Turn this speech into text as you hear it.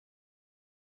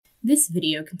This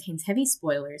video contains heavy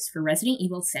spoilers for Resident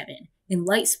Evil 7 and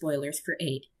light spoilers for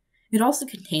 8. It also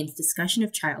contains discussion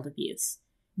of child abuse.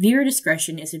 Viewer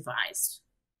discretion is advised.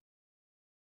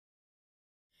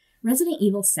 Resident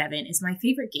Evil 7 is my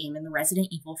favorite game in the Resident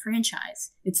Evil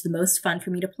franchise. It's the most fun for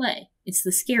me to play, it's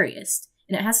the scariest,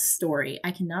 and it has a story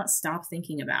I cannot stop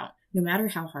thinking about, no matter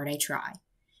how hard I try.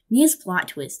 Mia's plot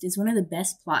twist is one of the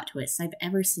best plot twists I've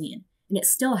ever seen, and it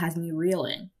still has me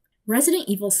reeling. Resident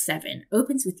Evil 7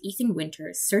 opens with Ethan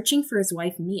Winters searching for his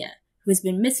wife Mia, who has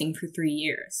been missing for 3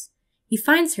 years. He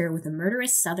finds her with a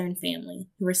murderous Southern family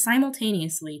who are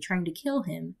simultaneously trying to kill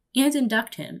him and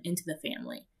induct him into the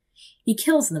family. He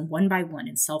kills them one by one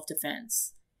in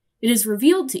self-defense. It is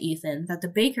revealed to Ethan that the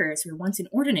Bakers were once an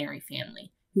ordinary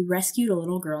family who rescued a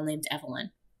little girl named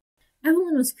Eveline.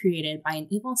 Eveline was created by an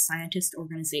evil scientist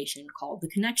organization called the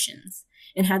Connections,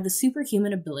 and had the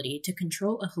superhuman ability to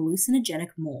control a hallucinogenic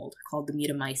mold called the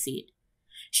Mutamycete.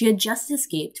 She had just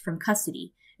escaped from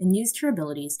custody and used her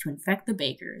abilities to infect the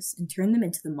Bakers and turn them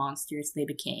into the monsters they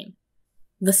became.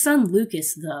 The son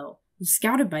Lucas, though, was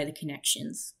scouted by the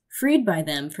Connections, freed by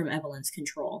them from Eveline's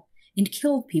control, and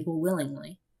killed people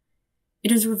willingly.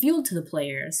 It is revealed to the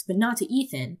players, but not to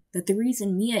Ethan, that the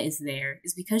reason Mia is there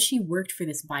is because she worked for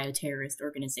this bioterrorist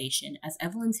organization as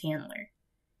Eveline's handler.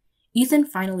 Ethan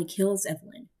finally kills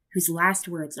Eveline, whose last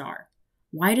words are,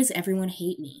 "Why does everyone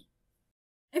hate me?"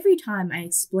 Every time I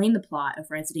explain the plot of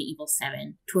Resident Evil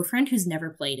 7 to a friend who's never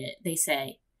played it, they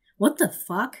say, "What the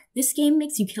fuck? This game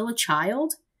makes you kill a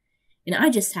child?" And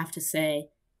I just have to say,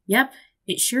 yep,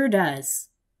 it sure does.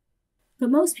 But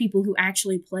most people who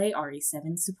actually play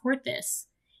RE7 support this.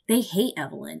 They hate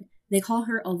Eveline. They call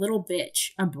her a little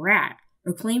bitch, a brat,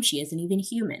 or claim she isn't even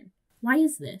human. Why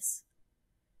is this?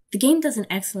 The game does an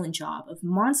excellent job of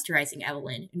monsterizing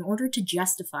Eveline in order to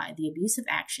justify the abusive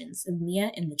actions of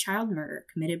Mia and the child murder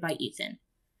committed by Ethan.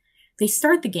 They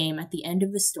start the game at the end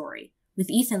of the story,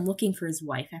 with Ethan looking for his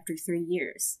wife after 3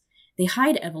 years. They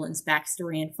hide Eveline's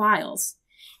backstory and files,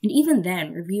 and even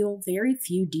then reveal very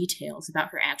few details about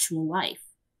her actual life.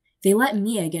 They let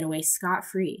Mia get away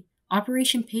scot-free,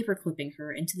 Operation Paperclipping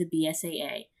her into the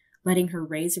BSAA, letting her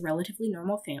raise a relatively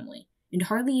normal family, and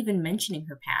hardly even mentioning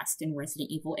her past in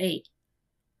Resident Evil 8.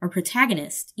 Our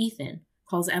protagonist, Ethan,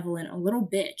 calls Eveline a little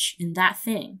bitch and that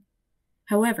thing.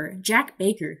 However, Jack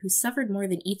Baker, who suffered more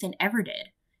than Ethan ever did,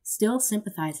 still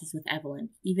sympathizes with Eveline,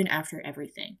 even after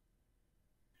everything.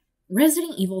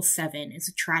 Resident Evil 7 is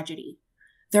a tragedy.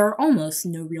 There are almost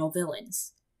no real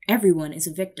villains. Everyone is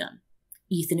a victim.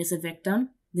 Ethan is a victim.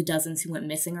 The dozens who went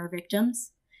missing are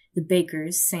victims. The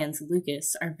Bakers, sans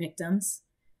Lucas, are victims.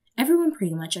 Everyone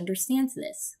pretty much understands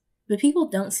this, but people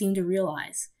don't seem to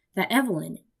realize that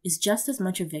Eveline is just as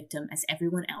much a victim as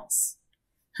everyone else.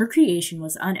 Her creation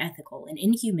was unethical and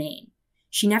inhumane.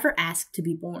 She never asked to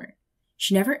be born.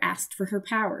 She never asked for her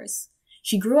powers.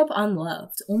 She grew up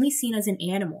unloved, only seen as an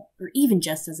animal, or even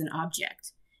just as an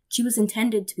object. She was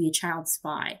intended to be a child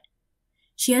spy.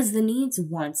 She has the needs,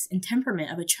 wants, and temperament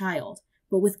of a child,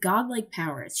 but with godlike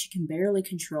powers she can barely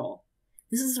control.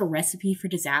 This is a recipe for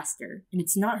disaster, and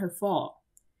it's not her fault.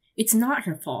 It's not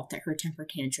her fault that her temper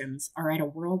tantrums are at a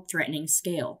world-threatening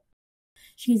scale.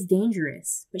 She is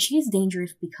dangerous, but she is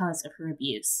dangerous because of her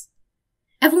abuse.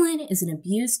 Eveline is an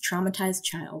abused, traumatized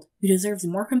child who deserves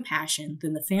more compassion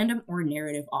than the fandom or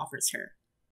narrative offers her.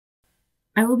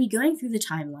 I will be going through the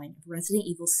timeline of Resident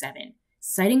Evil 7,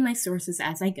 citing my sources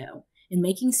as I go, and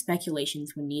making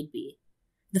speculations when need be.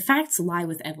 The facts lie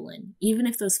with Eveline, even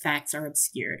if those facts are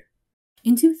obscured.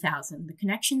 In 2000, the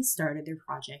Connections started their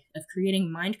project of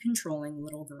creating mind-controlling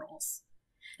little girls.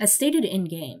 As stated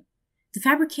in-game, the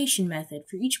fabrication method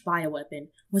for each bioweapon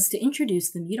was to introduce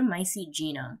the Mutamycete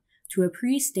genome to a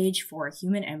pre-stage 4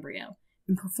 human embryo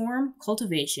and perform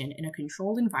cultivation in a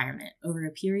controlled environment over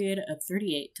a period of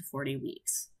 38 to 40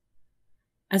 weeks.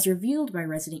 As revealed by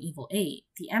Resident Evil 8,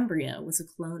 the embryo was a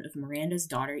clone of Miranda's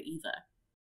daughter Eva.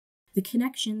 The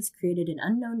Connections created an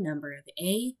unknown number of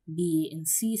A, B, and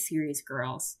C series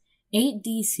girls, 8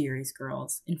 D series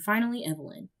girls, and finally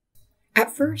Eveline.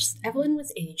 At first, Eveline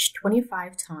was aged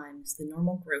 25 times the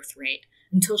normal growth rate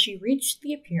until she reached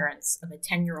the appearance of a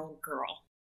 10-year-old girl.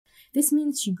 This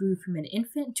means she grew from an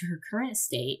infant to her current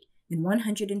state in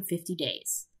 150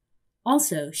 days.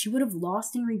 Also, she would have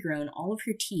lost and regrown all of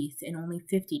her teeth in only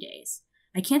 50 days.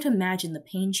 I can't imagine the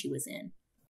pain she was in.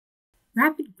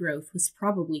 Rapid growth was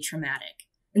probably traumatic,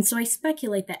 and so I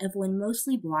speculate that Eveline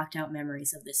mostly blocked out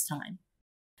memories of this time.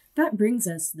 That brings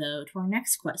us, though, to our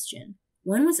next question.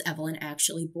 When was Eveline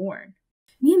actually born?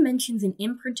 Mia mentions an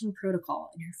imprinting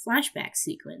protocol in her flashback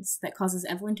sequence that causes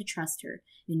Eveline to trust her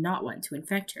and not want to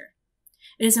infect her.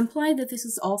 It is implied that this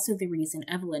is also the reason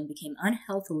Eveline became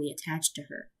unhealthily attached to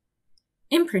her.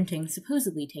 Imprinting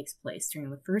supposedly takes place during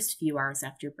the first few hours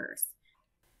after birth.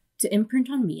 To imprint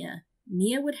on Mia,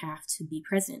 Mia would have to be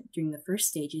present during the first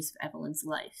stages of Eveline's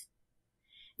life.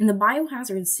 In the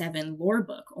Biohazard 7 lore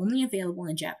book, only available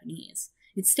in Japanese,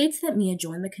 it states that Mia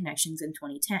joined the Connections in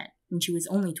 2010, when she was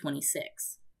only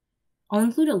 26. I'll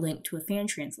include a link to a fan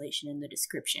translation in the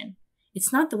description.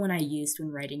 It's not the one I used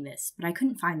when writing this, but I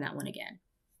couldn't find that one again.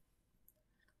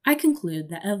 I conclude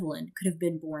that Eveline could have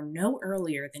been born no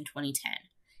earlier than 2010,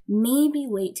 maybe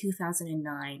late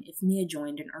 2009 if Mia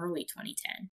joined in early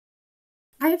 2010.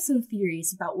 I have some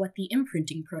theories about what the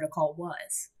imprinting protocol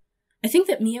was. I think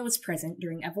that Mia was present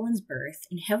during Eveline's birth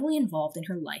and heavily involved in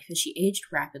her life as she aged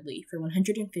rapidly for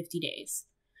 150 days.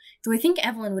 Though I think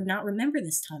Eveline would not remember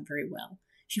this time very well,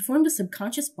 she formed a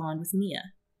subconscious bond with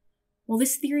Mia. While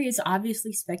this theory is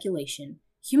obviously speculation,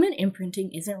 human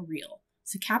imprinting isn't real,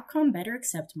 so Capcom better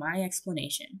accept my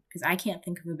explanation, because I can't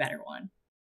think of a better one.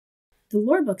 The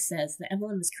lore book says that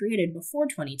Eveline was created before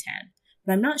 2010,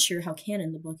 but I'm not sure how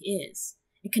canon the book is.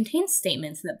 It contains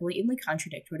statements that blatantly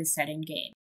contradict what is said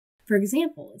in-game. For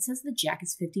example, it says that Jack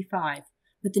is 55,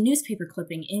 but the newspaper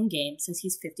clipping in-game says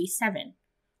he's 57.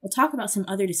 I'll talk about some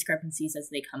other discrepancies as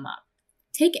they come up.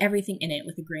 Take everything in it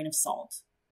with a grain of salt.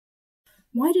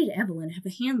 Why did Eveline have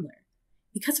a handler?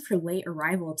 Because of her late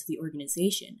arrival to the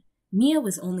organization, Mia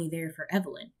was only there for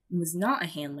Eveline and was not a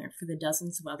handler for the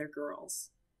dozens of other girls.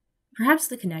 Perhaps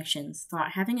the Connections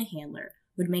thought having a handler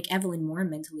would make Eveline more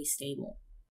mentally stable.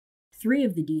 3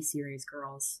 of the D-series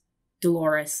girls,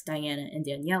 Dolores, Diana, and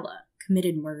Daniela,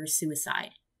 committed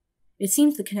murder-suicide. It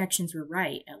seems the Connections were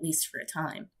right, at least for a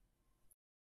time.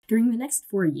 During the next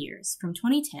 4 years, from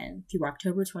 2010 through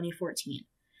October 2014,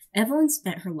 Eveline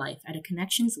spent her life at a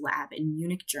Connections lab in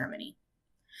Munich, Germany.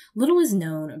 Little is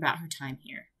known about her time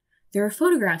here. There are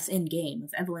photographs in-game of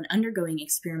Eveline undergoing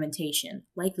experimentation,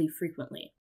 likely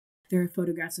frequently. There are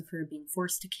photographs of her being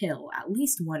forced to kill at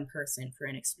least one person for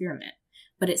an experiment,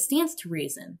 but it stands to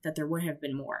reason that there would have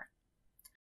been more.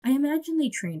 I imagine they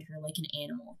trained her like an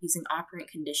animal, using operant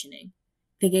conditioning.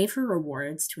 They gave her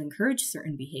rewards to encourage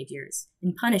certain behaviors,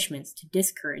 and punishments to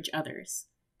discourage others.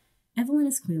 Eveline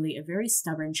is clearly a very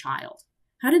stubborn child.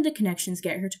 How did the Connections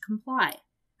get her to comply?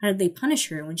 How did they punish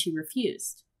her when she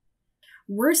refused?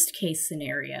 Worst case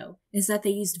scenario is that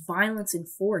they used violence and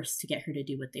force to get her to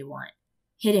do what they want.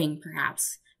 Hitting,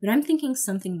 perhaps, but I'm thinking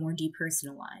something more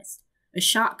depersonalized. A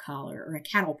shot collar or a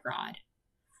cattle prod.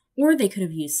 Or they could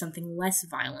have used something less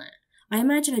violent. I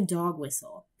imagine a dog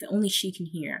whistle that only she can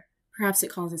hear. Perhaps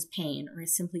it causes pain or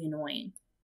is simply annoying.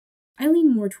 I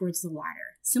lean more towards the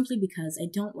latter, simply because I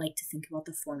don't like to think about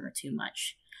the former too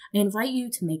much. I invite you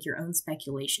to make your own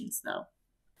speculations, though.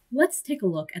 Let's take a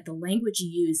look at the language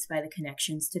used by the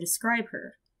Connections to describe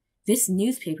her. This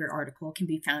newspaper article can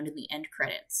be found in the end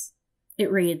credits.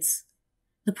 It reads,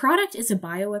 "The product is a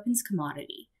bioweapons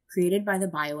commodity created by the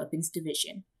Bioweapons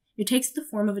Division. It takes the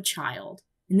form of a child,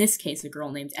 in this case a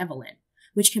girl named Eveline,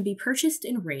 which can be purchased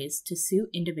and raised to suit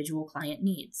individual client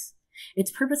needs.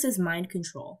 Its purpose is mind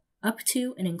control, up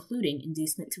to and including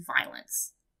inducement to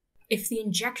violence. If the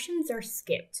injections are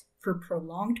skipped for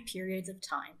prolonged periods of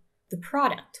time, the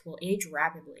product will age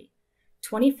rapidly,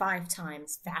 25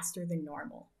 times faster than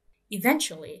normal.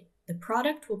 Eventually, the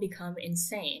product will become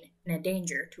insane and a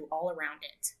danger to all around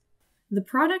it. The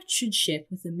product should ship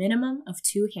with a minimum of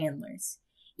 2 handlers,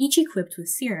 each equipped with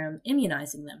serum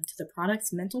immunizing them to the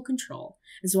product's mental control,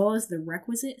 as well as the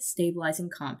requisite stabilizing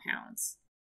compounds.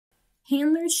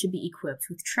 Handlers should be equipped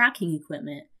with tracking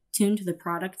equipment tuned to the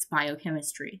product's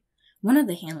biochemistry. One of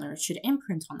the handlers should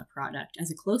imprint on the product as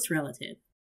a close relative,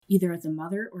 either as a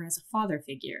mother or as a father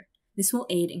figure. This will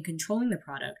aid in controlling the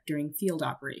product during field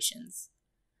operations.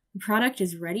 The product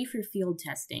is ready for field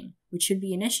testing, which should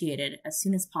be initiated as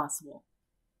soon as possible.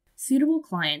 Suitable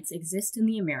clients exist in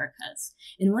the Americas,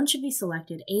 and one should be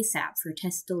selected ASAP for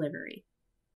test delivery.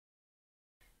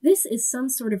 This is some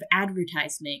sort of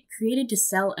advertisement created to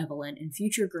sell Eveline and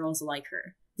future girls like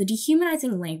her. The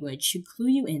dehumanizing language should clue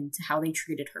you in to how they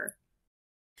treated her.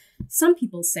 Some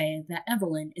people say that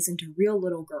Eveline isn't a real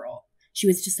little girl. She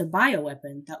was just a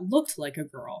bioweapon that looked like a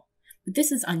girl, but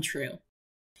this is untrue.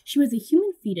 She was a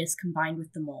human fetus combined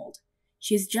with the mold.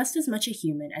 She is just as much a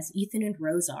human as Ethan and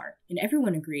Rose are, and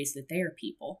everyone agrees that they are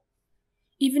people.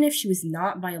 Even if she was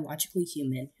not biologically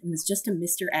human and was just a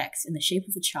Mr. X in the shape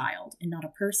of a child and not a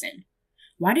person,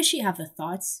 why does she have the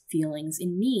thoughts, feelings,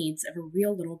 and needs of a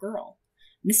real little girl?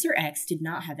 Mr. X did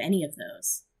not have any of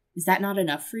those. Is that not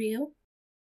enough for you?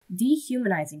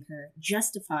 Dehumanizing her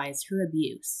justifies her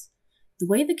abuse. The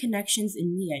way the connections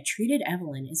in Mia treated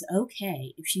Eveline is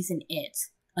okay if she's an it,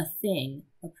 a thing,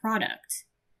 a product.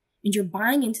 And you're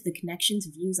buying into the connections'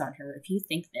 views on her if you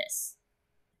think this.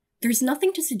 There's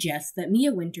nothing to suggest that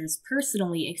Mia Winters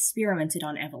personally experimented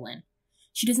on Eveline.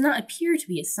 She does not appear to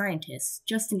be a scientist,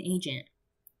 just an agent.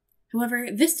 However,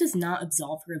 this does not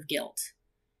absolve her of guilt.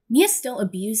 Mia still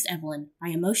abused Eveline by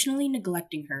emotionally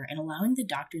neglecting her and allowing the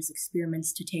doctor's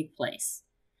experiments to take place.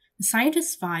 The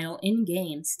scientist's file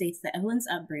in-game states that Eveline's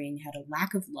upbringing had a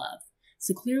lack of love,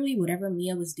 so clearly whatever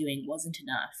Mia was doing wasn't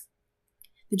enough.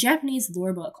 The Japanese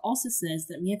lore book also says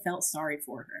that Mia felt sorry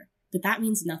for her, but that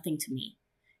means nothing to me.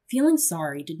 Feeling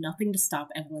sorry did nothing to stop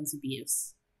Eveline's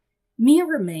abuse. Mia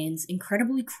remains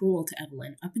incredibly cruel to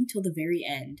Eveline up until the very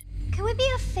end. Can we be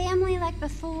a family like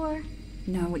before?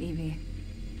 No, Evie.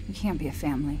 We can't be a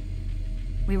family.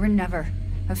 We were never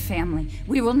a family.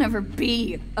 We will never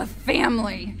be a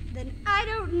family. Then I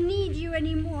don't need you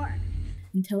anymore.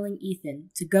 And telling Ethan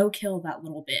to go kill that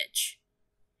little bitch.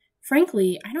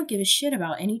 Frankly, I don't give a shit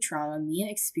about any trauma Mia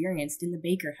experienced in the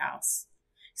Baker house.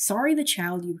 Sorry the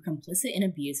child you were complicit in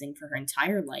abusing for her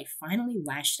entire life finally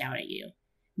lashed out at you.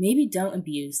 Maybe don't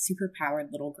abuse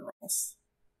superpowered little girls.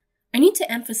 I need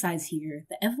to emphasize here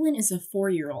that Eveline is a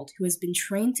 4-year-old who has been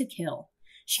trained to kill.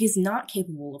 She is not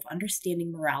capable of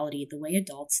understanding morality the way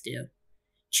adults do.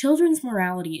 Children's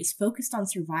morality is focused on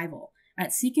survival,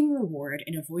 at seeking reward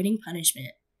and avoiding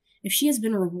punishment. If she has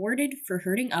been rewarded for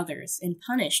hurting others and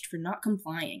punished for not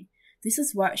complying, this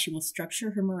is what she will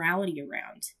structure her morality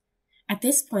around. At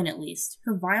this point at least,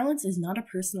 her violence is not a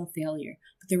personal failure,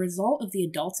 but the result of the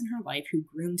adults in her life who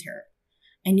groomed her.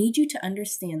 I need you to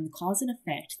understand the cause and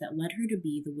effect that led her to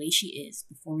be the way she is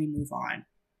before we move on.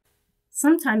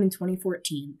 Sometime in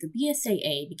 2014, the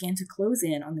BSAA began to close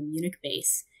in on the Munich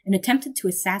base and attempted to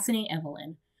assassinate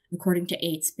Eveline, according to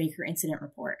 8's Baker Incident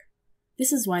Report.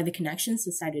 This is why the Connections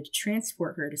decided to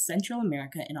transport her to Central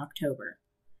America in October.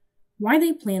 Why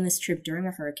they planned this trip during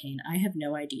a hurricane, I have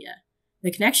no idea.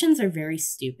 The Connections are very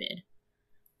stupid.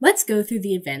 Let's go through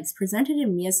the events presented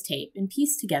in Mia's tape and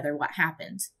piece together what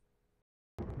happened.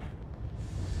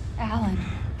 Alan,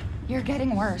 you're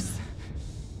getting worse.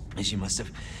 She must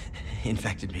have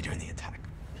infected me during the attack.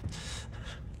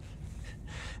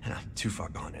 And I'm too far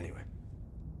gone anyway.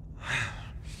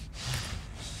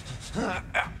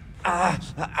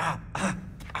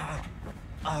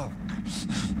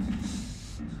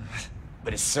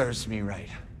 But it serves me right.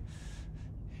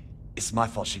 It's my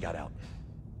fault she got out.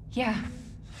 Yeah,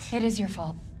 it is your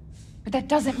fault. But that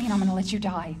doesn't mean I'm gonna let you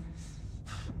die.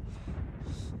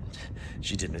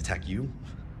 She didn't attack you?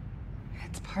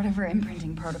 It's part of her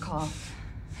imprinting protocol.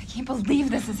 I can't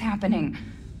believe this is happening.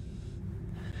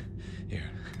 Here,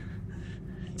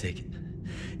 take it.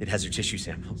 It has her tissue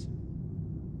samples.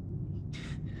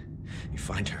 You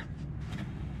find her.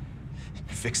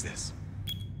 You fix this.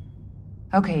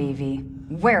 Okay, Evie,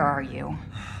 where are you?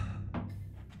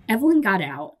 Eveline got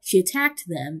out, she attacked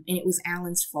them, and it was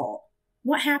Alan's fault.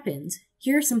 What happened?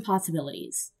 Here are some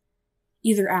possibilities.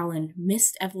 Either Alan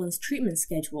missed Eveline's treatment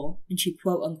schedule, and she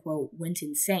quote-unquote went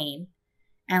insane.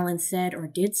 Alan said or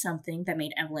did something that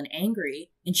made Eveline angry,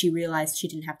 and she realized she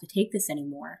didn't have to take this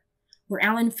anymore. Or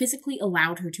Alan physically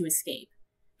allowed her to escape.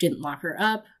 Didn't lock her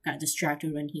up, got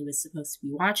distracted when he was supposed to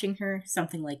be watching her,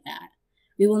 something like that.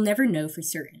 We will never know for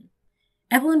certain.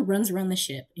 Eveline runs around the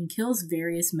ship and kills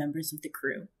various members of the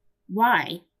crew.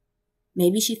 Why?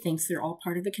 Maybe she thinks they're all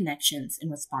part of the Connections and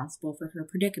responsible for her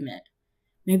predicament.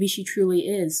 Maybe she truly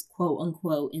is,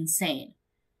 quote-unquote, insane.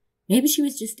 Maybe she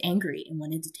was just angry and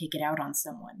wanted to take it out on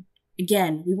someone.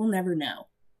 Again, we will never know.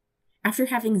 After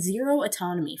having zero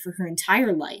autonomy for her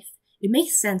entire life, it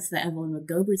makes sense that Eveline would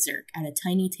go berserk at a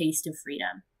tiny taste of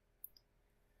freedom.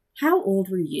 How old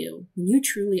were you when you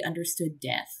truly understood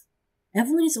death?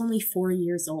 Eveline is only 4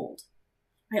 years old.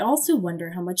 I also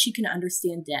wonder how much she can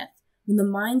understand death when the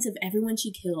minds of everyone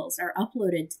she kills are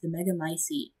uploaded to the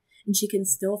Megamycete, and she can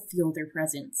still feel their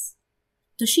presence.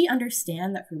 Does she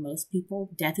understand that for most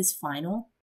people, death is final?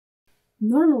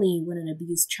 Normally, when an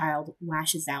abused child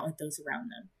lashes out at those around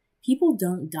them, people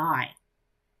don't die.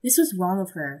 This was wrong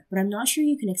of her, but I'm not sure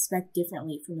you can expect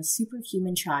differently from a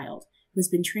superhuman child who has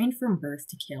been trained from birth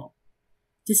to kill.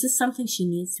 This is something she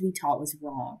needs to be taught was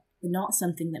wrong, but not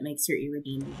something that makes her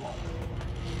irredeemable.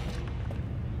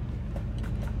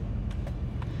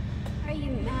 Are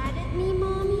you mad at me,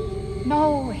 Mommy?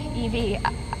 No, Evie,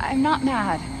 I'm not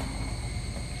mad.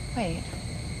 Wait,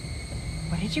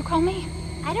 what did you call me?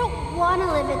 I don't want to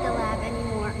live at the lab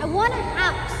anymore. I want a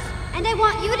house, and I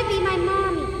want you to be my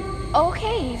mommy.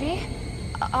 Okay, Evie.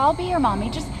 I'll be your mommy.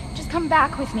 Just come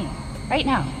back with me. Right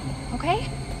now, okay?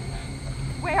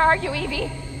 Where are you,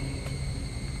 Evie?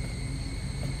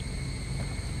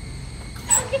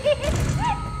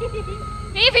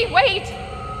 Evie, wait!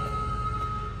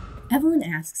 Eveline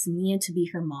asks Mia to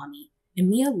be her mommy, and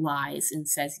Mia lies and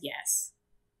says yes.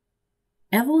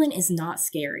 Eveline is not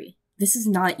scary. This is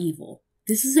not evil.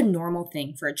 This is a normal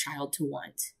thing for a child to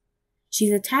want.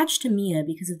 She's attached to Mia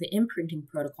because of the imprinting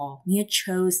protocol Mia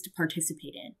chose to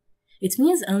participate in. It's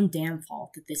Mia's own damn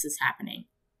fault that this is happening.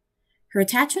 Her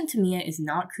attachment to Mia is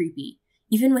not creepy,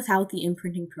 even without the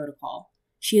imprinting protocol.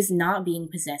 She is not being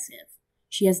possessive.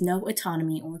 She has no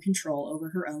autonomy or control over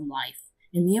her own life,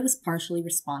 and Mia was partially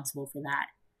responsible for that.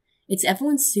 It's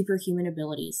Eveline's superhuman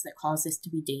abilities that cause this to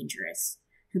be dangerous.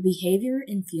 Her behavior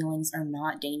and feelings are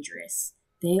not dangerous.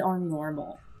 They are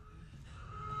normal.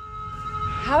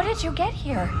 How did you get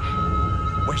here?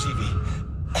 Where's Evie?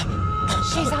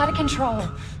 She's out of control.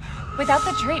 Without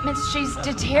the treatments, she's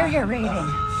deteriorating.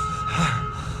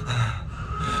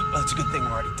 Well, it's a good thing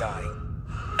I'm already dying.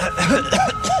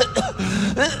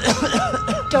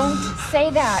 Don't say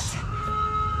that.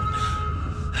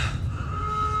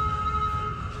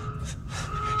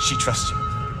 She trusts you.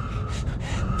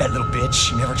 That little bitch,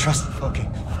 she never trusted. Okay,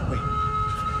 wait.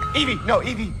 Evie, no,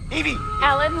 Evie!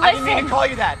 Alan, listen. I didn't mean to call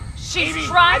you that. She's Evie,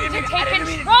 trying to take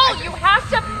control. You have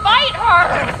to fight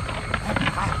her.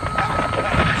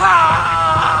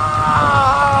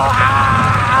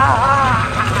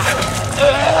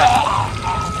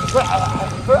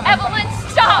 Eveline,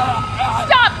 stop!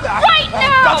 Stop right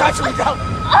now! Don't touch me, don't!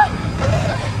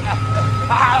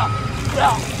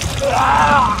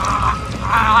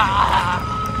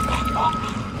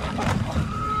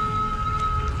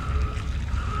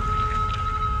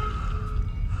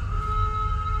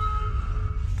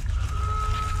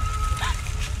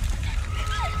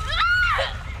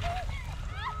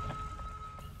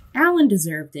 Alan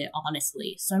deserved it,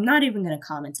 honestly, so I'm not even going to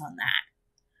comment on that.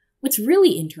 What's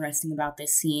really interesting about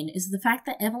this scene is the fact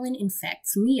that Eveline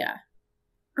infects Mia.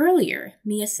 Earlier,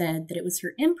 Mia said that it was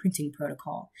her imprinting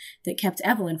protocol that kept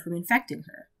Eveline from infecting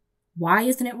her. Why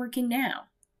isn't it working now?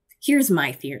 Here's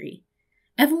my theory.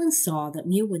 Eveline saw that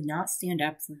Mia would not stand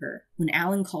up for her when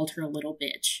Alan called her a little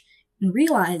bitch, and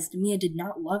realized Mia did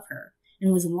not love her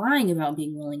and was lying about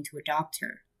being willing to adopt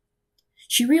her.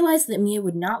 She realized that Mia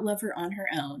would not love her on her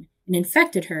own and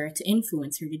infected her to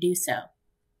influence her to do so.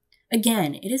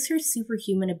 Again, it is her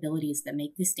superhuman abilities that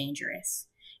make this dangerous.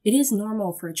 It is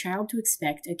normal for a child to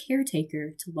expect a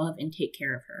caretaker to love and take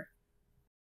care of her.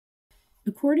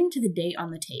 According to the date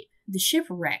on the tape, the ship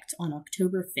wrecked on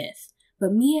October 5th,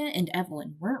 but Mia and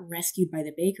Eveline weren't rescued by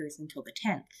the Bakers until the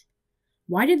 10th.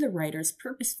 Why did the writers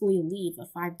purposefully leave a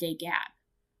 5-day gap?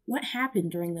 What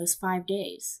happened during those 5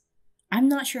 days? I'm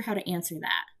not sure how to answer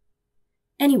that.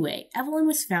 Anyway, Eveline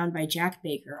was found by Jack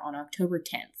Baker on October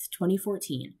 10th,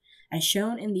 2014, as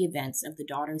shown in the events of the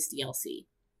Daughters DLC.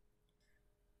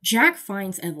 Jack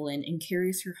finds Eveline and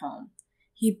carries her home.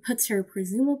 He puts her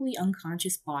presumably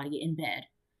unconscious body in bed.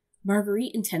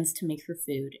 Marguerite intends to make her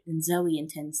food, and Zoe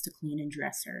intends to clean and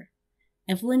dress her.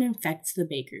 Eveline infects the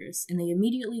Bakers, and they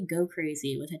immediately go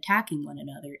crazy with attacking one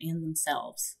another and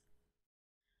themselves.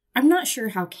 I'm not sure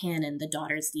how canon the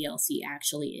Daughters DLC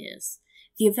actually is.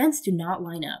 The events do not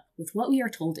line up with what we are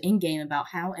told in-game about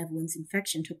how Eveline's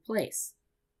infection took place.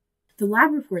 The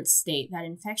lab reports state that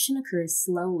infection occurs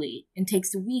slowly and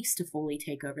takes weeks to fully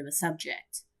take over the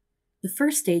subject. The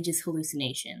first stage is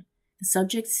hallucination. The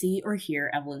subjects see or hear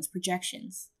Eveline's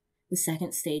projections. The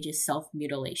second stage is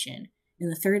self-mutilation,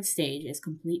 and the third stage is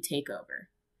complete takeover.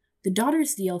 The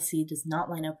Daughters DLC does not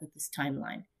line up with this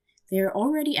timeline. They are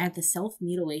already at the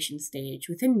self-mutilation stage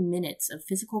within minutes of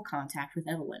physical contact with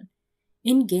Eveline.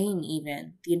 In-game,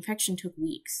 even, the infection took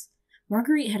weeks.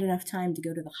 Marguerite had enough time to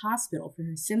go to the hospital for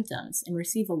her symptoms and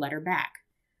receive a letter back.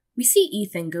 We see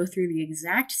Ethan go through the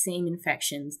exact same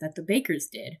infections that the Bakers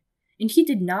did, and he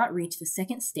did not reach the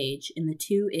second stage in the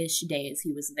 2-ish days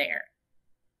he was there.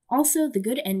 Also, the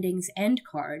Good Endings end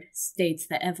card states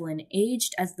that Eveline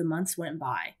aged as the months went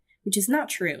by, which is not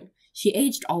true. She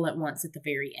aged all at once at the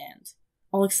very end.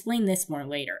 I'll explain this more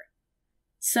later.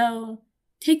 So,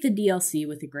 take the DLC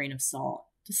with a grain of salt.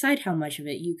 Decide how much of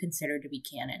it you consider to be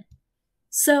canon.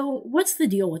 So, what's the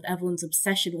deal with Eveline's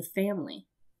obsession with family?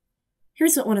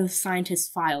 Here's what one of the scientist's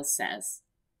files says.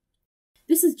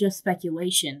 This is just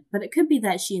speculation, but it could be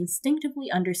that she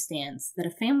instinctively understands that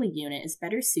a family unit is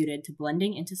better suited to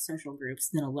blending into social groups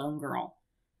than a lone girl.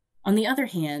 On the other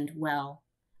hand, well,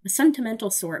 a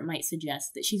sentimental sort might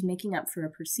suggest that she's making up for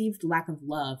a perceived lack of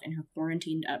love in her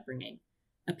quarantined upbringing.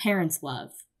 A parent's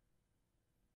love.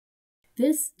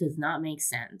 This does not make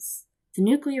sense. The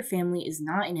nuclear family is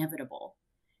not inevitable.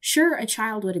 Sure, a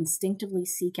child would instinctively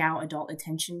seek out adult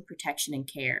attention, protection,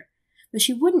 and care, but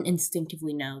she wouldn't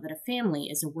instinctively know that a family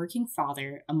is a working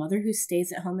father, a mother who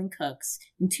stays at home and cooks,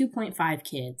 and 2.5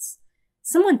 kids.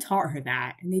 Someone taught her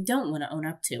that, and they don't want to own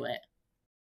up to it.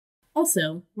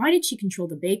 Also, why did she control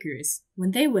the Bakers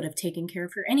when they would have taken care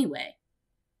of her anyway?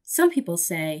 Some people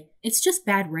say, it's just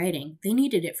bad writing, they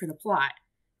needed it for the plot,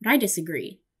 but I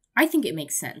disagree. I think it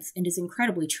makes sense and is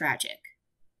incredibly tragic.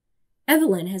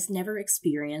 Eveline has never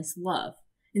experienced love,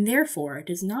 and therefore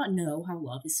does not know how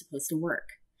love is supposed to work.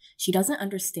 She doesn't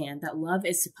understand that love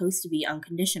is supposed to be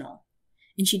unconditional,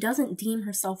 and she doesn't deem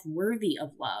herself worthy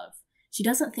of love. She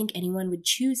doesn't think anyone would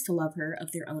choose to love her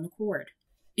of their own accord.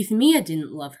 If Mia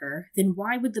didn't love her, then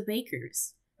why would the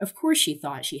Bakers? Of course she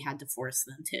thought she had to force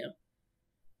them to.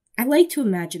 I like to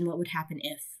imagine what would happen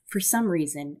if, for some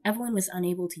reason, Eveline was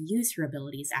unable to use her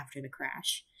abilities after the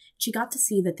crash. She got to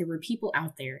see that there were people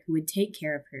out there who would take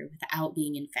care of her without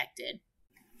being infected.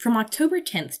 From October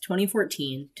 10th,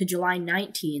 2014 to July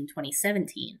 19,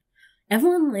 2017,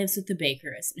 Eveline lives with the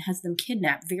Bakers and has them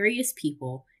kidnap various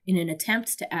people in an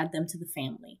attempt to add them to the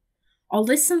family. I'll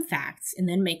list some facts and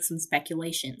then make some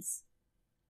speculations.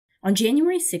 On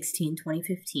January 16,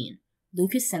 2015,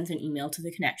 Lucas sends an email to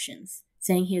the Connections,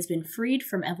 saying he has been freed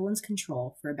from Eveline's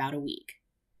control for about a week.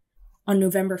 On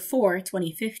November 4,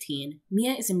 2015,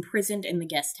 Mia is imprisoned in the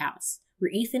guest house,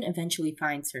 where Ethan eventually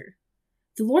finds her.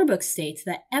 The lorebook states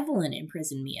that Eveline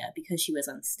imprisoned Mia because she was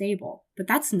unstable, but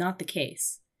that's not the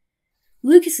case.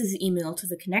 Lucas's email to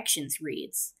the Connections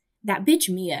reads, "That bitch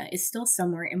Mia is still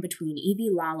somewhere in between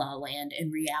Eveline land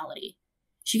and reality.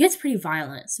 She gets pretty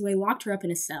violent, so I locked her up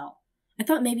in a cell. I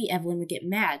thought maybe Eveline would get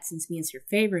mad since Mia's her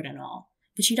favorite and all,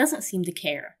 but she doesn't seem to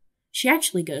care. She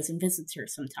actually goes and visits her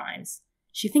sometimes.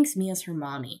 She thinks Mia's her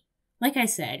mommy. Like I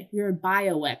said, your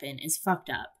bioweapon is fucked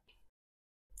up."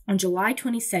 On July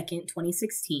 22,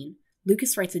 2016,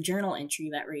 Lucas writes a journal entry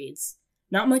that reads,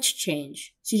 "Not much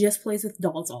change. She just plays with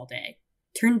dolls all day.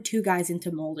 Turned 2 guys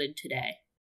into molded today."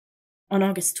 On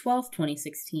August 12,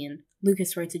 2016,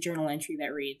 Lucas writes a journal entry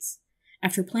that reads,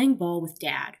 "After playing ball with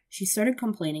Dad, she started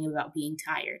complaining about being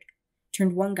tired.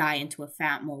 Turned 1 guy into a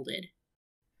fat molded."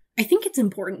 I think it's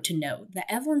important to note that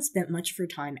Eveline spent much of her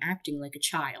time acting like a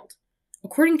child.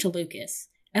 According to Lucas,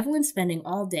 Eveline spending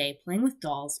all day playing with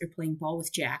dolls or playing ball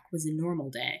with Jack was a normal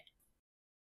day.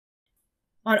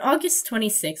 On August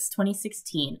 26,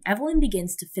 2016, Eveline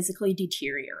begins to physically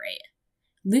deteriorate.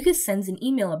 Lucas sends an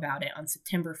email about it on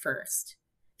September 1st.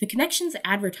 The Connections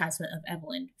advertisement of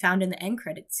Eveline, found in the end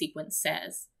credits sequence,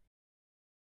 says,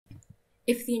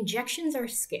 "If the injections are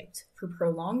skipped for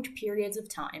prolonged periods of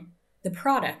time, the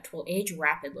product will age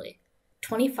rapidly,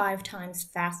 25 times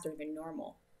faster than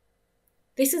normal."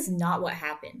 This is not what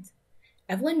happened.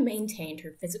 Eveline maintained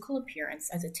her physical appearance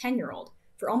as a 10-year-old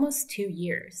for almost 2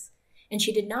 years, and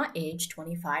she did not age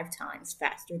 25 times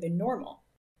faster than normal.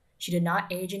 She did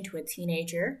not age into a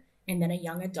teenager, and then a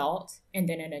young adult, and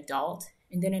then an adult,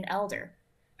 and then an elder.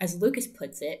 As Lucas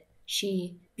puts it,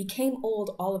 she became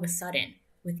old all of a sudden,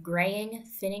 with graying,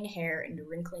 thinning hair and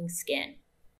wrinkling skin.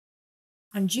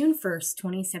 On June 1st,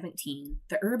 2017,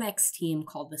 the Urbex team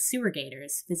called the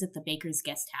Sewergators visit the Bakers'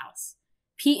 guest house.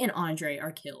 Pete and Andre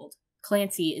are killed.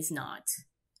 Clancy is not.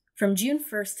 From June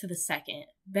 1st to the 2nd,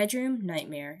 Bedroom,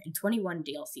 Nightmare, and 21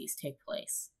 DLCs take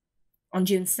place. On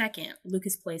June 2nd,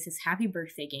 Lucas plays his happy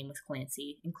birthday game with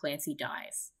Clancy, and Clancy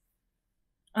dies.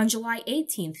 On July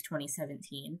 18th,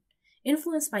 2017,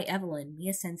 influenced by Eveline,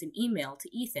 Mia sends an email to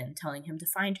Ethan telling him to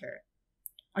find her.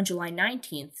 On July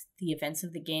 19th, the events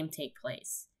of the game take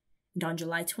place, and on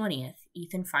July 20th,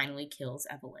 Ethan finally kills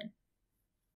Eveline.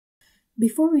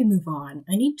 Before we move on,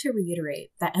 I need to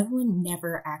reiterate that Eveline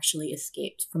never actually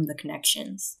escaped from the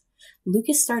Connections.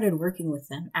 Lucas started working with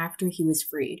them after he was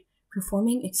freed,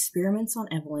 performing experiments on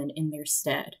Eveline in their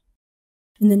stead.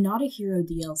 In the Not a Hero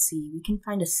DLC, we can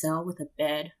find a cell with a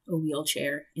bed, a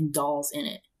wheelchair, and dolls in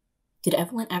it. Did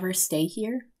Eveline ever stay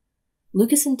here?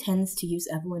 Lucas intends to use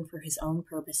Eveline for his own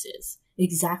purposes,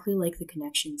 exactly like the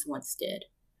Connections once did.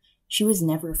 She was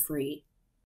never free.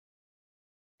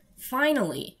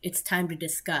 Finally, it's time to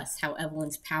discuss how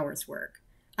Eveline's powers work.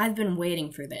 I've been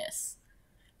waiting for this.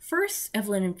 First,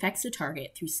 Eveline infects a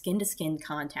target through skin-to-skin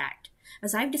contact.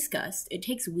 As I've discussed, it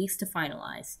takes weeks to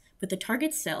finalize, but the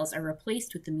target's cells are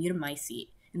replaced with the mutamycete,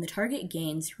 and the target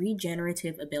gains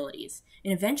regenerative abilities,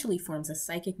 and eventually forms a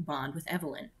psychic bond with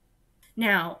Eveline.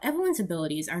 Now, Eveline's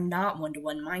abilities are not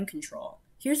one-to-one mind control.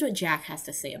 Here's what Jack has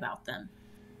to say about them.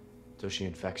 So she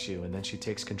infects you, and then she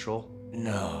takes control?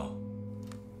 No.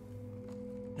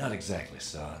 Not exactly,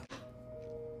 son.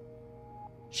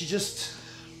 She just...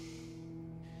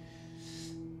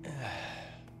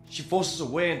 She forces her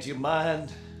way into your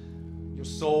mind, your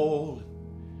soul.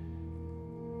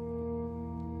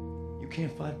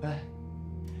 can't fight back.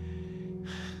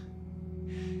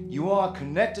 You are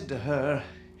connected to her,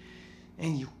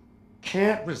 and you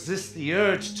can't resist the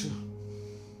urge to.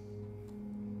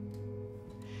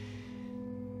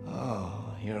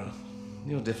 Oh, you're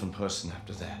a different person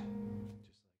after that.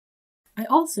 I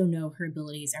also know her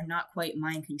abilities are not quite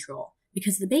mind control,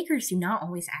 because the Bakers do not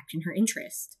always act in her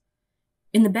interest.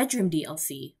 In the bedroom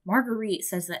DLC, Marguerite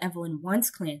says that Eveline wants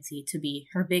Clancy to be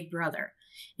her big brother,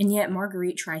 and yet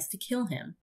Marguerite tries to kill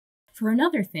him. For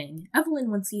another thing, Eveline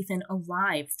wants Ethan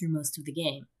alive through most of the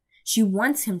game. She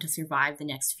wants him to survive the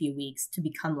next few weeks to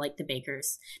become like the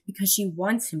Bakers, because she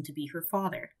wants him to be her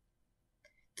father.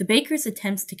 The Bakers'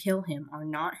 attempts to kill him are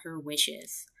not her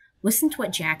wishes. Listen to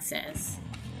what Jack says.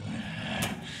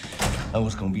 I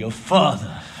was gonna be your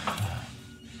father.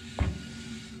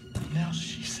 Now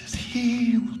she says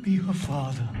he will be her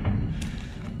father.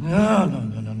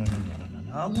 No.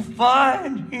 I will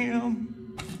find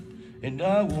him, and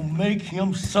I will make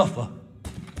him suffer.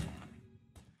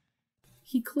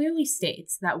 He clearly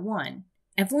states that 1,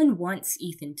 Eveline wants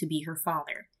Ethan to be her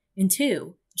father, and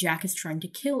 2, Jack is trying to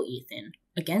kill Ethan,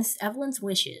 against Eveline's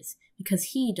wishes,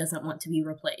 because he doesn't want to be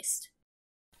replaced.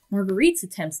 Marguerite's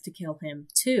attempts to kill him,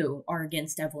 too, are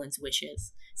against Eveline's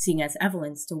wishes, seeing as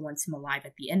Eveline still wants him alive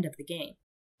at the end of the game.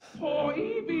 Poor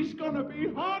Evie's gonna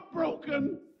be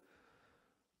heartbroken.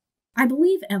 I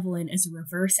believe Eveline is a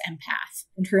reverse empath,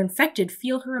 and her infected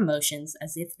feel her emotions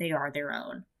as if they are their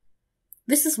own.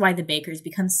 This is why the Bakers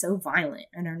become so violent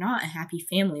and are not a happy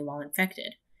family while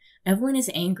infected. Eveline is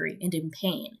angry and in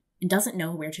pain, and doesn't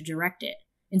know where to direct it,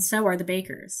 and so are the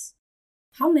Bakers.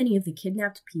 How many of the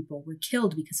kidnapped people were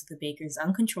killed because of the Bakers'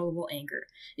 uncontrollable anger,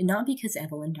 and not because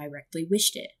Eveline directly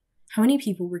wished it? How many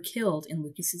people were killed in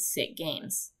Lucas's sick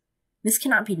games? This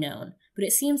cannot be known, but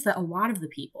it seems that a lot of the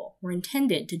people were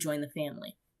intended to join the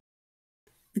family.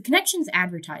 The Connections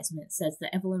advertisement says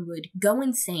that Eveline would go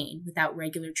insane without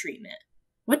regular treatment.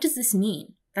 What does this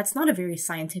mean? That's not a very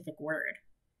scientific word.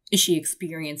 Is she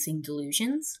experiencing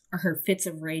delusions? Are her fits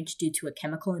of rage due to a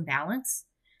chemical imbalance?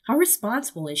 How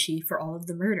responsible is she for all of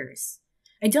the murders?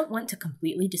 I don't want to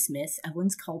completely dismiss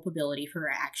Eveline's culpability for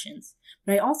her actions,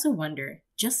 but I also wonder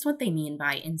just what they mean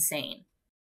by insane.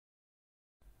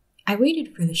 I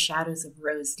waited for the Shadows of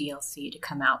Rose DLC to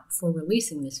come out before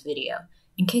releasing this video,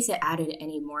 in case it added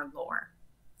any more lore.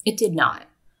 It did not.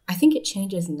 I think it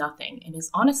changes nothing and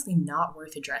is honestly not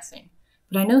worth addressing,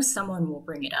 but I know someone will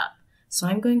bring it up, so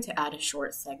I'm going to add a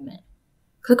short segment.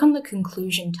 Click on the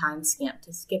conclusion timestamp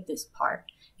to skip this part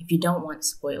if you don't want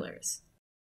spoilers.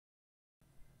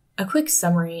 A quick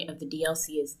summary of the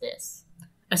DLC is this.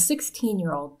 A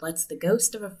 16-year-old lets the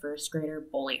ghost of a first grader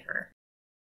bully her.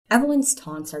 Eveline's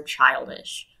taunts are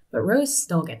childish, but Rose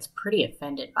still gets pretty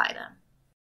offended by them.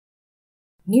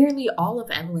 Nearly all of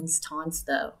Eveline's taunts,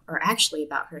 though, are actually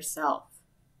about herself.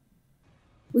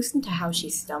 Listen to how she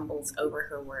stumbles over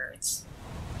her words.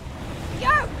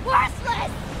 You're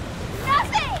worthless!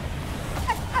 Nothing!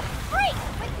 A freak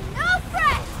with no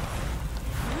friends!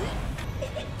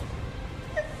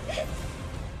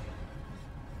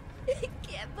 I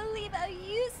can't believe how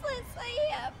useless I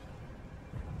am.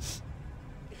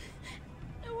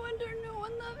 No wonder no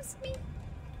one loves me.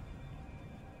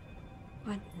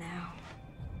 What now?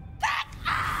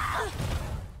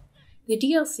 The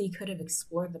DLC could have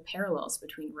explored the parallels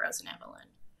between Rose and Eveline.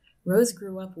 Rose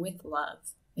grew up with love,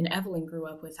 and Eveline grew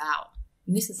up without,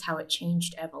 and this is how it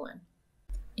changed Eveline.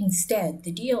 Instead,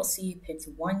 the DLC pits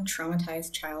one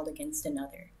traumatized child against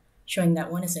another, showing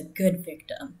that one is a good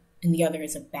victim, and the other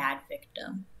is a bad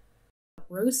victim.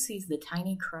 Rose sees the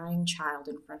tiny crying child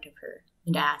in front of her,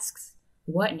 and asks,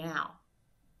 "What now?"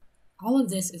 All of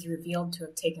this is revealed to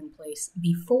have taken place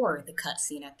before the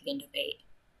cutscene at the end of 8.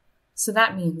 So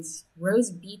that means Rose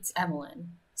beats Eveline,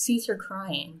 sees her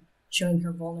crying, showing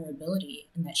her vulnerability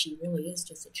and that she really is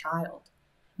just a child.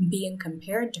 Being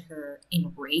compared to her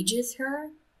enrages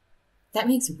her? That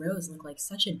makes Rose look like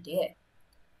such a dick.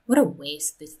 What a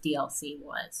waste this DLC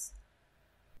was.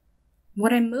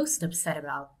 What I'm most upset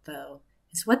about, though,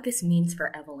 is what this means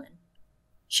for Eveline.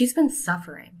 She's been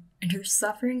suffering, and her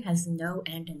suffering has no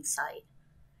end in sight.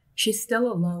 She's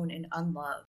still alone and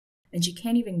unloved, and she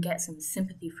can't even get some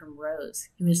sympathy from Rose,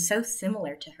 who is so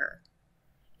similar to her.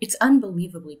 It's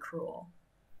unbelievably cruel.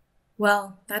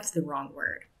 Well, that's the wrong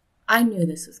word. I knew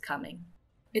this was coming.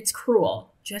 It's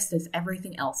cruel, just as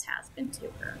everything else has been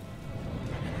to her.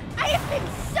 I have been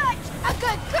such a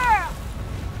good girl!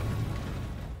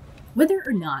 Whether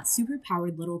or not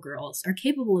superpowered little girls are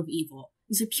capable of evil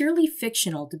is a purely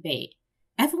fictional debate.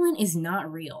 Eveline is not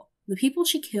real. The people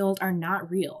she killed are not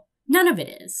real. None of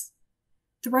it is.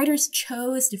 The writers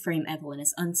chose to frame Eveline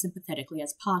as unsympathetically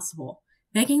as possible,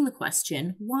 begging the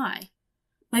question, why?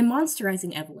 By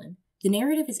monsterizing Eveline, the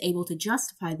narrative is able to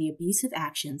justify the abusive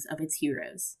actions of its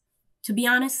heroes. To be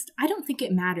honest, I don't think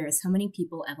it matters how many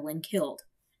people Eveline killed.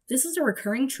 This is a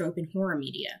recurring trope in horror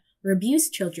media, where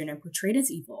abused children are portrayed as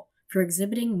evil for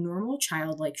exhibiting normal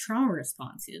childlike trauma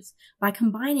responses by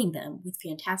combining them with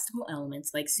fantastical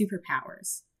elements like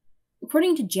superpowers.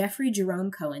 According to Jeffrey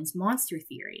Jerome Cohen's monster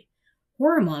theory,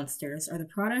 horror monsters are the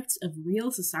products of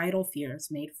real societal fears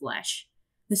made flesh.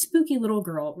 The spooky little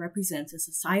girl represents a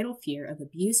societal fear of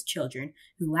abused children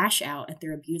who lash out at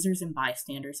their abusers and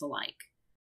bystanders alike.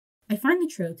 I find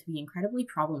the trope to be incredibly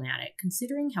problematic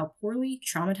considering how poorly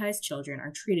traumatized children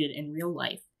are treated in real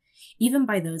life, even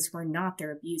by those who are not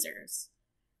their abusers.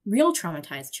 Real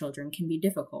traumatized children can be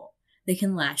difficult. They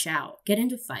can lash out, get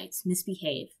into fights,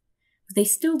 misbehave, but they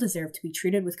still deserve to be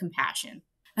treated with compassion.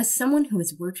 As someone who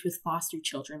has worked with foster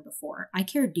children before, I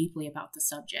care deeply about the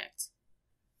subject.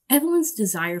 Eveline's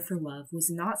desire for love was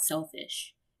not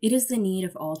selfish. It is the need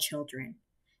of all children.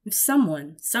 If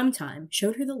someone, sometime,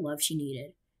 showed her the love she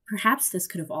needed, perhaps this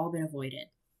could have all been avoided.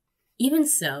 Even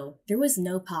so, there was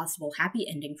no possible happy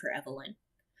ending for Eveline.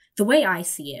 The way I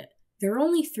see it, there are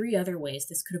only 3 other ways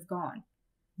this could have gone.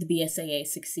 The BSAA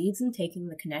succeeds in taking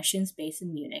the Connections base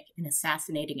in Munich and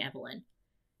assassinating Eveline.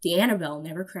 The Annabelle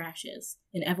never crashes,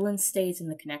 and Eveline stays in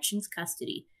the Connections'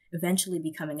 custody, eventually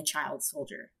becoming a child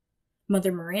soldier.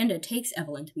 Mother Miranda takes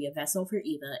Eveline to be a vessel for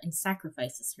Eva and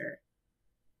sacrifices her.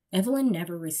 Eveline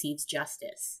never receives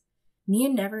justice. Mia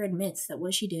never admits that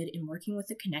what she did in working with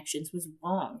the Connections was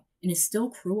wrong and is still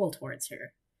cruel towards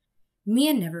her.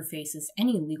 Mia never faces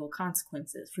any legal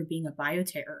consequences for being a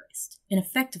bioterrorist and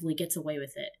effectively gets away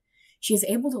with it. She is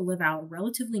able to live out a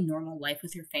relatively normal life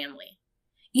with her family.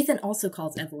 Ethan also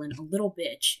calls Eveline a little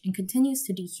bitch and continues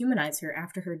to dehumanize her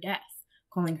after her death,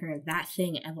 calling her that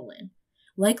thing Eveline,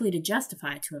 likely to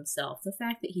justify to himself the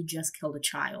fact that he just killed a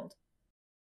child.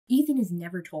 Ethan is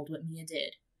never told what Mia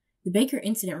did. The Baker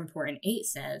Incident Report in 8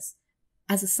 says,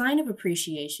 as a sign of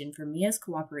appreciation for Mia's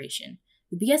cooperation,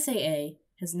 the BSAA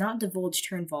has not divulged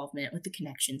her involvement with the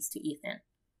Connections to Ethan.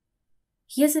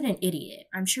 He isn't an idiot.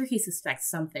 I'm sure he suspects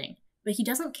something, but he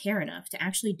doesn't care enough to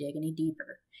actually dig any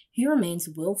deeper. He remains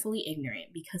willfully ignorant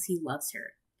because he loves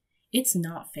her. It's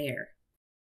not fair.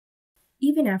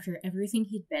 Even after everything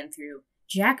he'd been through,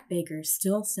 Jack Baker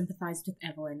still sympathized with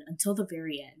Eveline until the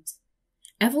very end.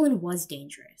 Eveline was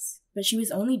dangerous, but she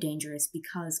was only dangerous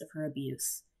because of her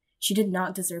abuse. She did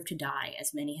not deserve to die,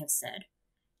 as many have said.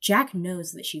 Jack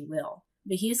knows that she will,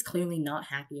 but he is clearly not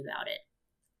happy about it.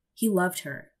 He loved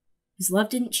her. His love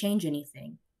didn't change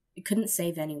anything. It couldn't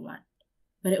save anyone.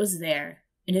 But it was there,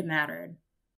 and it mattered.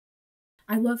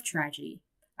 I love tragedy.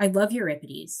 I love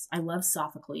Euripides. I love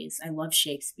Sophocles. I love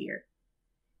Shakespeare.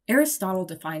 Aristotle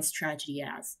defines tragedy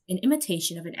as an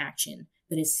imitation of an action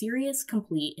that is serious,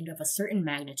 complete, and of a certain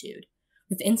magnitude,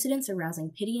 with incidents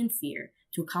arousing pity and fear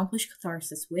to accomplish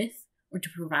catharsis with, or to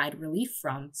provide relief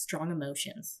from, strong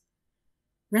emotions.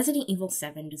 Resident Evil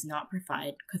 7 does not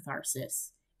provide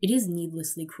catharsis. It is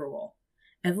needlessly cruel.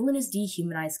 Eveline is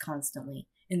dehumanized constantly,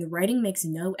 and the writing makes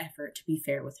no effort to be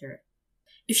fair with her.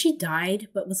 If she died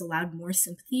but was allowed more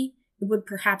sympathy, it would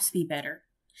perhaps be better.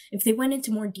 If they went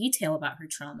into more detail about her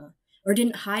trauma, or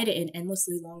didn't hide it in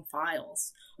endlessly long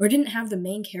files, or didn't have the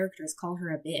main characters call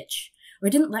her a bitch, or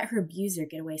didn't let her abuser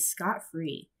get away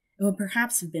scot-free, it would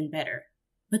perhaps have been better.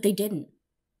 But they didn't.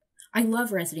 I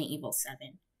love Resident Evil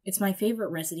 7. It's my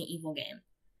favorite Resident Evil game,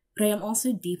 but I am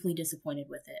also deeply disappointed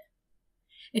with it.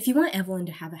 If you want Eveline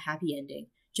to have a happy ending,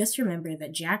 just remember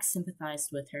that Jack sympathized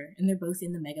with her, and they're both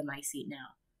in the Mega My seat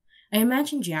now. I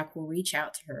imagine Jack will reach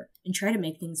out to her and try to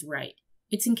make things right.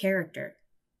 It's in character.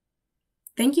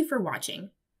 Thank you for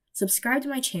watching. Subscribe to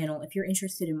my channel if you're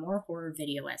interested in more horror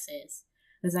video essays,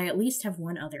 as I at least have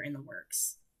one other in the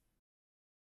works.